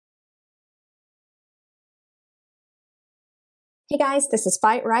Hey guys, this is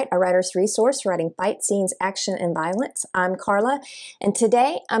FightWrite, a writer's resource writing fight scenes, action, and violence. I'm Carla, and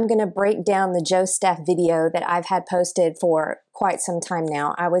today I'm going to break down the Joe Staff video that I've had posted for quite some time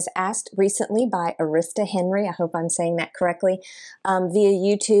now. I was asked recently by Arista Henry, I hope I'm saying that correctly, via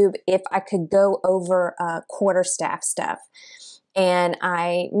YouTube if I could go over quarterstaff stuff. And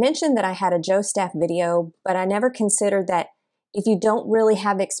I mentioned that I had a Joe Staff video, but I never considered that if you don't really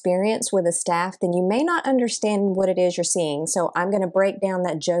have experience with a staff, then you may not understand what it is you're seeing. So I'm going to break down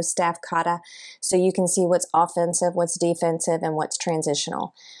that Joe Staff kata so you can see what's offensive, what's defensive, and what's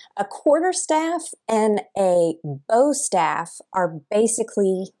transitional. A quarterstaff and a bow staff are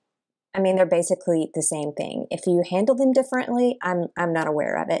basically, they're basically the same thing. If you handle them differently, I'm not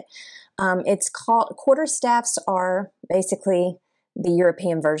aware of it. It's called, quarterstaffs are basically the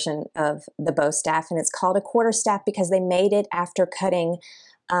European version of the bow staff, and it's called a quarterstaff because they made it after cutting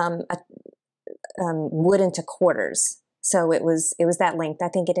wood into quarters. So it was that length. I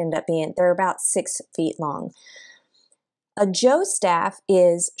think it ended up being, they're about 6 feet long. A Joe staff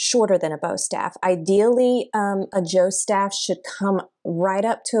is shorter than a bow staff. Ideally, a Joe staff should come right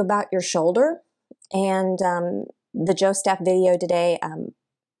up to about your shoulder, and the Joe staff video today,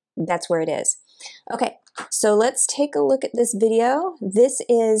 that's where it is. Okay, so let's take a look at this video. This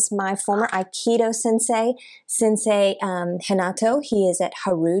is my former Aikido sensei, Hanato. He is at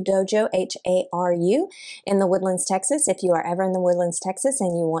Haru Dojo, H-A-R-U, in the Woodlands, Texas. If you are ever in the Woodlands, Texas,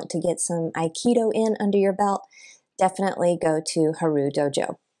 and you want to get some Aikido in under your belt, definitely go to Haru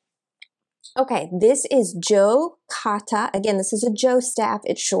Dojo. Okay, this is Joe Kata. Again, this is a Joe staff.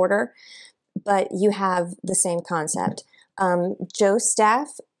 It's shorter, but you have the same concept. Joe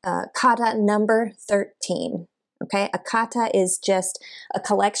staff, kata number 13. Okay, a kata is just a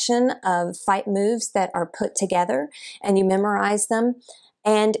collection of fight moves that are put together and you memorize them.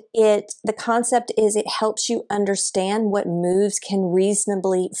 And the concept is it helps you understand what moves can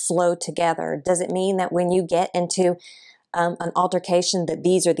reasonably flow together. Does it mean that when you get into an altercation that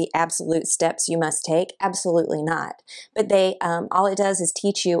these are the absolute steps you must take? Absolutely not. But all it does is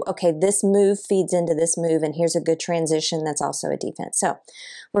teach you, okay, this move feeds into this move, and here's a good transition that's also a defense. So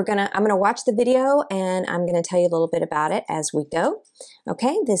I'm gonna watch the video, and I'm gonna tell you a little bit about it as we go.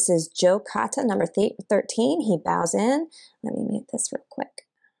 Okay, this is Joe Kata number 13. He bows in. Let me mute this real quick.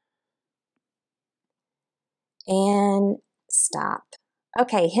 And stop.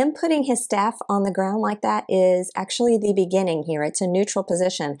 Okay, him putting his staff on the ground like that is actually the beginning here. It's a neutral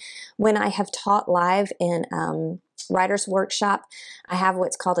position. When I have taught live in Writer's Workshop, I have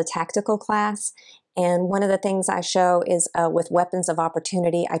what's called a tactical class. And one of the things I show is with weapons of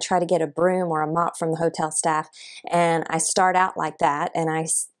opportunity, I try to get a broom or a mop from the hotel staff. And I start out like that. And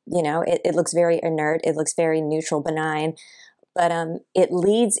it looks very inert. It looks very neutral, benign. But it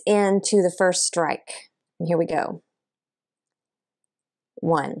leads into the first strike. And here we go.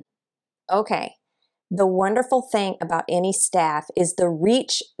 1. Okay. The wonderful thing about any staff is the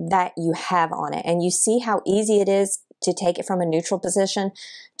reach that you have on it. And you see how easy it is to take it from a neutral position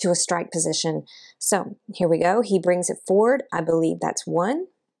to a strike position. So here we go. He brings it forward. I believe that's 1,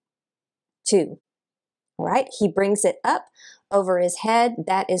 2. All right. He brings it up over his head.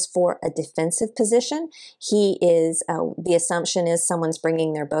 That is for a defensive position. He is, the assumption is someone's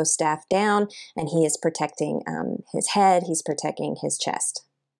bringing their bow staff down and he is protecting his head. He's protecting his chest.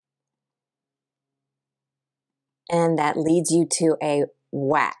 And that leads you to a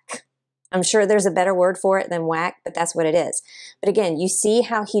whack. I'm sure there's a better word for it than whack, but that's what it is. But again, you see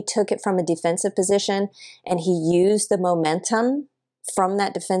how he took it from a defensive position and he used the momentum from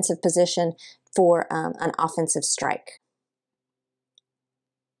that defensive position for an offensive strike.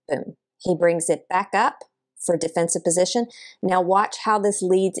 Boom. He brings it back up for defensive position. Now watch how this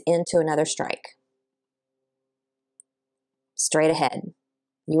leads into another strike. Straight ahead.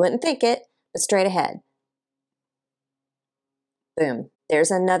 You wouldn't think it, but straight ahead. Boom.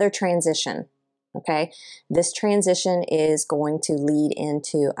 There's another transition. Okay. This transition is going to lead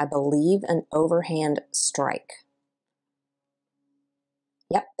into, I believe, an overhand strike.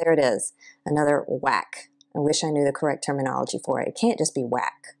 Yep, there it is. Another whack. I wish I knew the correct terminology for it. It can't just be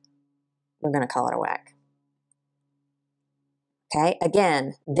whack. We're going to call it a whack. Okay,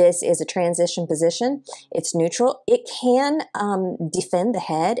 again, this is a transition position. It's neutral. It can defend the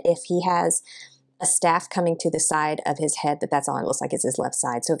head if he has a staff coming to the side of his head, but that's all it looks like is his left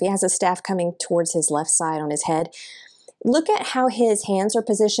side. So if he has a staff coming towards his left side on his head, look at how his hands are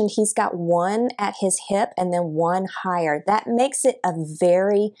positioned. He's got one at his hip and then one higher. That makes it a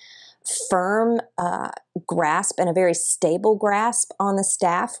very firm grasp and a very stable grasp on the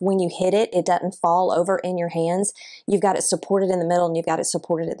staff. When you hit it, it doesn't fall over in your hands. You've got it supported in the middle and you've got it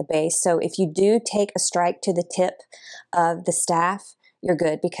supported at the base. So if you do take a strike to the tip of the staff, you're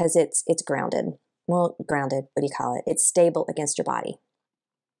good because it's grounded. Well, grounded, what do you call it? It's stable against your body.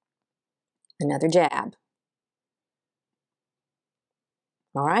 Another jab.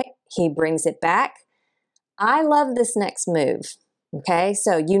 All right, he brings it back. I love this next move. Okay,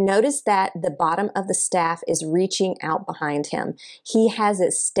 so you notice that the bottom of the staff is reaching out behind him. He has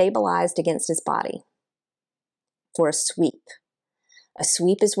it stabilized against his body for a sweep. A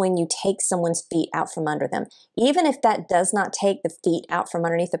sweep is when you take someone's feet out from under them. Even if that does not take the feet out from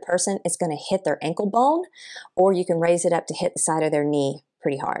underneath the person, it's going to hit their ankle bone, or you can raise it up to hit the side of their knee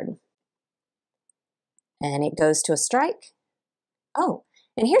pretty hard. And it goes to a strike. Oh,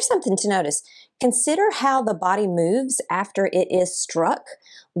 and here's something to notice. Consider how the body moves after it is struck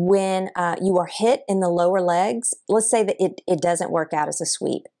when you are hit in the lower legs. Let's say that it doesn't work out as a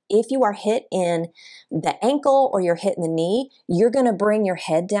sweep. If you are hit in the ankle or you're hit in the knee, you're going to bring your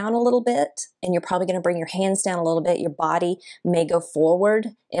head down a little bit, and you're probably going to bring your hands down a little bit. Your body may go forward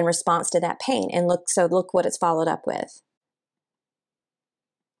in response to that pain. And look what it's followed up with.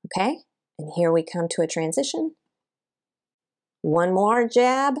 Okay, and here we come to a transition. One more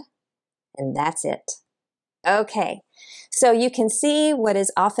jab, and that's it. Okay, so you can see what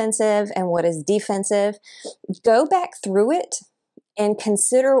is offensive and what is defensive. Go back through it and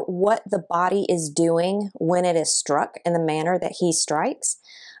consider what the body is doing when it is struck in the manner that he strikes.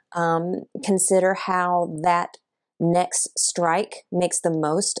 Consider how that next strike makes the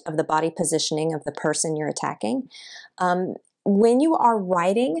most of the body positioning of the person you're attacking. When you are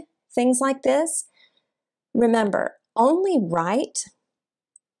writing things like this, remember, only write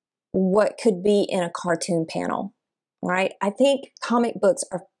what could be in a cartoon panel, right? I think comic books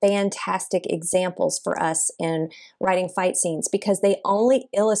are fantastic examples for us in writing fight scenes because they only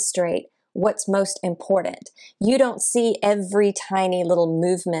illustrate what's most important. You don't see every tiny little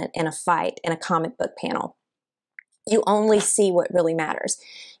movement in a fight in a comic book panel. You only see what really matters.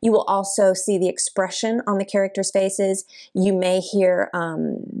 You will also see the expression on the characters' faces. You may hear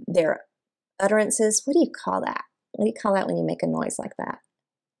their utterances. What do you call that? What do you call that when you make a noise like that?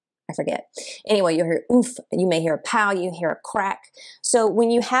 I forget. Anyway, you'll hear oof, you may hear a pow, you hear a crack. So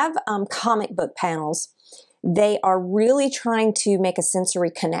when you have comic book panels, they are really trying to make a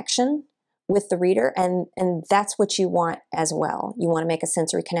sensory connection with the reader, and that's what you want as well. You want to make a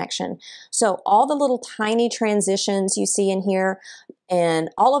sensory connection. So all the little tiny transitions you see in here and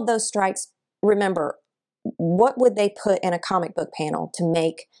all of those strikes, remember, what would they put in a comic book panel to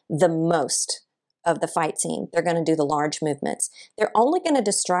make the most of the fight scene? They're going to do the large movements. They're only going to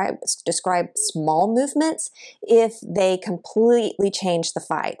describe small movements if they completely change the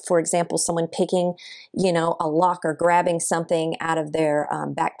fight. For example, someone picking, a lock or grabbing something out of their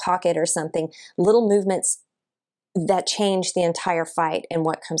back pocket or something. Little movements that change the entire fight and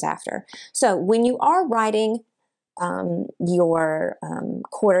what comes after. So when you are writing your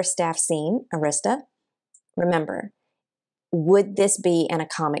quarterstaff scene, Arista, remember, would this be in a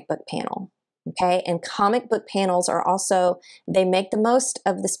comic book panel? Okay, and comic book panels are also, they make the most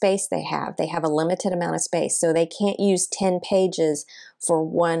of the space they have. They have a limited amount of space, so they can't use 10 pages for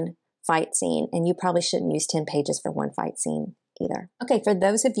one fight scene, and you probably shouldn't use 10 pages for one fight scene either. Okay, for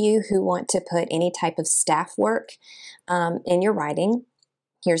those of you who want to put any type of staff work in your writing,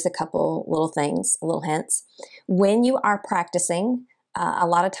 here's a couple little things, little hints. When you are practicing, a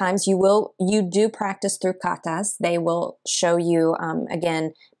lot of times you do practice through katas. They will show you,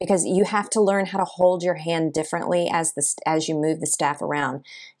 again, because you have to learn how to hold your hand differently as you move the staff around.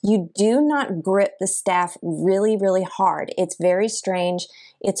 You do not grip the staff really, really hard. It's very strange.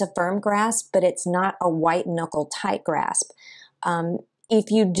 It's a firm grasp, but it's not a white knuckle tight grasp. If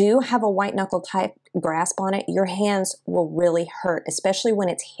you do have a white knuckle type grasp on it, your hands will really hurt, especially when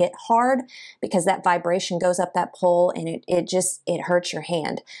it's hit hard, because that vibration goes up that pole and it hurts your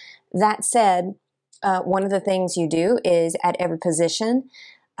hand. That said, one of the things you do is at every position,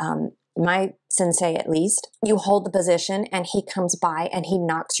 my sensei at least, you hold the position and he comes by and he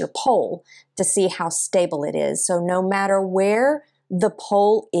knocks your pole to see how stable it is. So no matter where the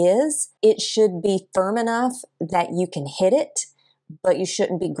pole is, it should be firm enough that you can hit it, but you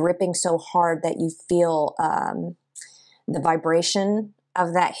shouldn't be gripping so hard that you feel the vibration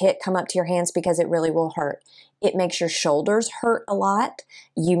of that hit come up to your hands, because it really will hurt. It makes your shoulders hurt a lot.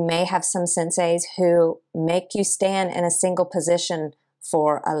 You may have some senseis who make you stand in a single position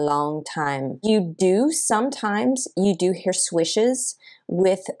for a long time. Sometimes you do hear swishes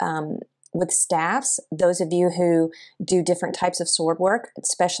with with staffs, those of you who do different types of sword work,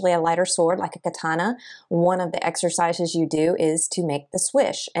 especially a lighter sword like a katana, one of the exercises you do is to make the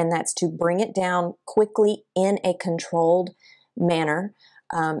swish, and that's to bring it down quickly in a controlled manner,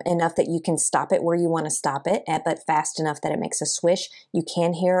 enough that you can stop it where you want to stop it, but fast enough that it makes a swish. You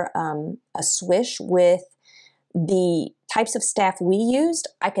can hear a swish with the types of staff we used.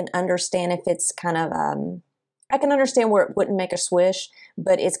 I can understand if it's kind of I can understand where it wouldn't make a swish,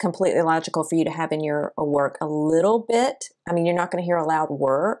 but it's completely logical for you to have in your work a little bit. I mean, you're not going to hear a loud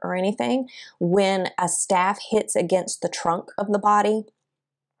whir or anything. When a staff hits against the trunk of the body,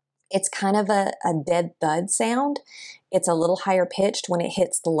 it's kind of a dead thud sound. It's a little higher pitched when it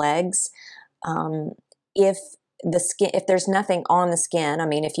hits the legs. If there's nothing on the skin, I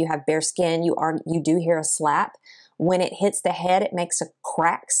mean, if you have bare skin, you do hear a slap. When it hits the head, it makes a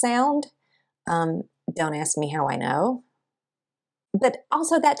crack sound. Don't ask me how I know. But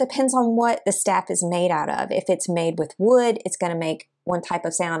also that depends on what the staff is made out of. If it's made with wood, it's going to make one type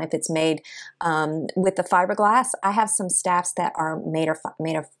of sound. If it's made with the fiberglass, I have some staffs that are made of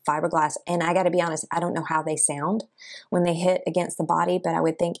fiberglass, and I got to be honest, I don't know how they sound when they hit against the body, but I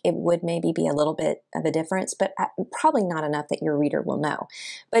would think it would maybe be a little bit of a difference, but probably not enough that your reader will know.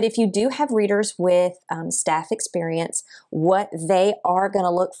 But if you do have readers with staff experience, what they are going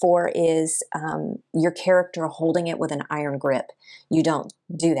to look for is your character holding it with an iron grip. You don't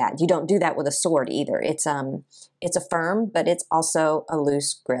do that. You don't do that with a sword either. It's a firm, but it's also a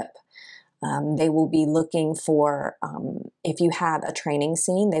loose grip. They will be looking for, if you have a training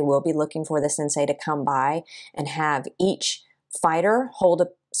scene, they will be looking for the sensei to come by and have each fighter hold a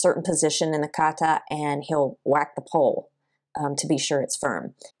certain position in the kata, and he'll whack the pole to be sure it's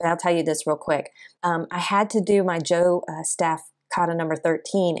firm. But I'll tell you this real quick. I had to do my Joe staff kata number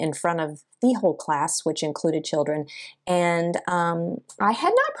 13 in front of the whole class, which included children, and I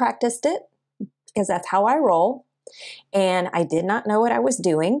had not practiced it because that's how I roll, and I did not know what I was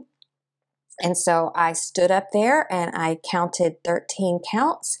doing. And so I stood up there and I counted 13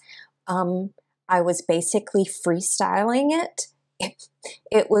 counts. I was basically freestyling it.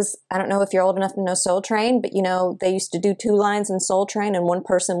 It was, I don't know if you're old enough to know Soul Train, but you know, they used to do 2 lines in Soul Train, and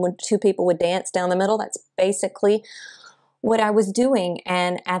two people would dance down the middle. That's basically what I was doing.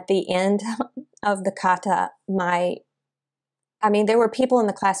 And at the end of the kata, there were people in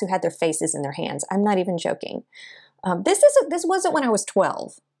the class who had their faces in their hands. I'm not even joking. This wasn't when I was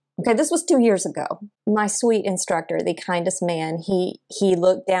 12. Okay, this was 2 years ago. My sweet instructor, the kindest man, he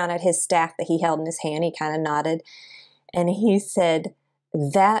looked down at his staff that he held in his hand. He kind of nodded, and he said,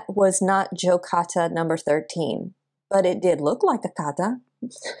 "That was not Joe Kata number 13, but it did look like a kata,"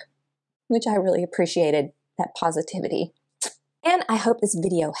 which I really appreciated that positivity. And I hope this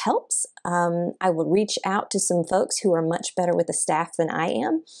video helps. I will reach out to some folks who are much better with the staff than I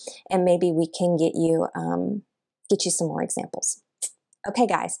am, and maybe we can get you some more examples. Okay,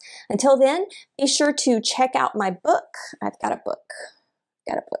 guys, until then, be sure to check out my book. I've got a book.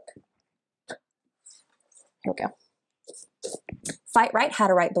 Here we go. FightWrite, How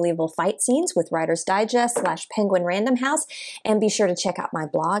to Write Believable Fight Scenes with Writer's Digest / Penguin Random House. And be sure to check out my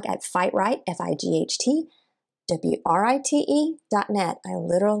blog at FightWrite, FightWrite.net. I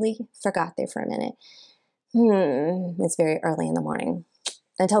literally forgot there for a minute. It's very early in the morning.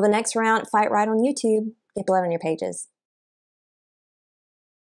 Until the next round, FightWrite on YouTube. Get blood on your pages.